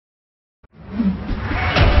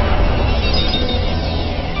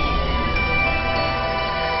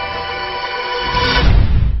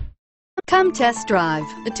Come test drive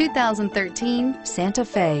the 2013 Santa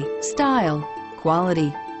Fe. Style,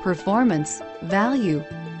 quality, performance, value.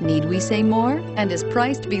 Need we say more? And is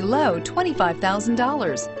priced below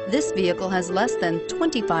 $25,000. This vehicle has less than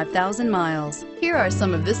 25,000 miles. Here are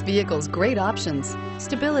some of this vehicle's great options: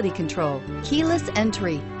 stability control, keyless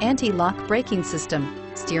entry, anti-lock braking system,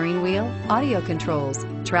 steering wheel audio controls,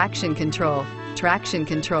 traction control,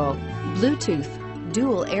 Bluetooth,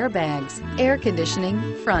 dual airbags, air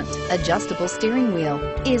conditioning, front adjustable steering wheel.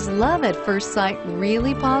 Is love at first sight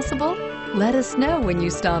really possible? Let us know when you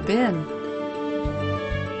stop in.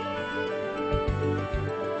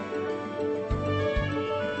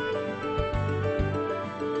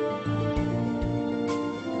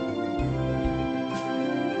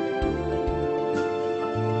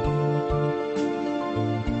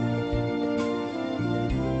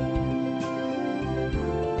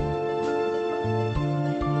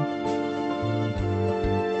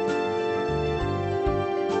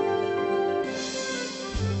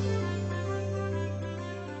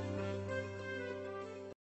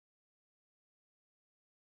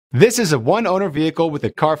 This is a one-owner vehicle with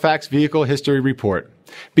a Carfax Vehicle History Report.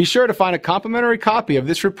 Be sure to find a complimentary copy of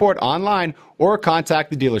this report online or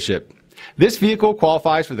contact the dealership. This vehicle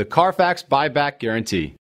qualifies for the Carfax Buyback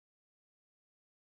Guarantee.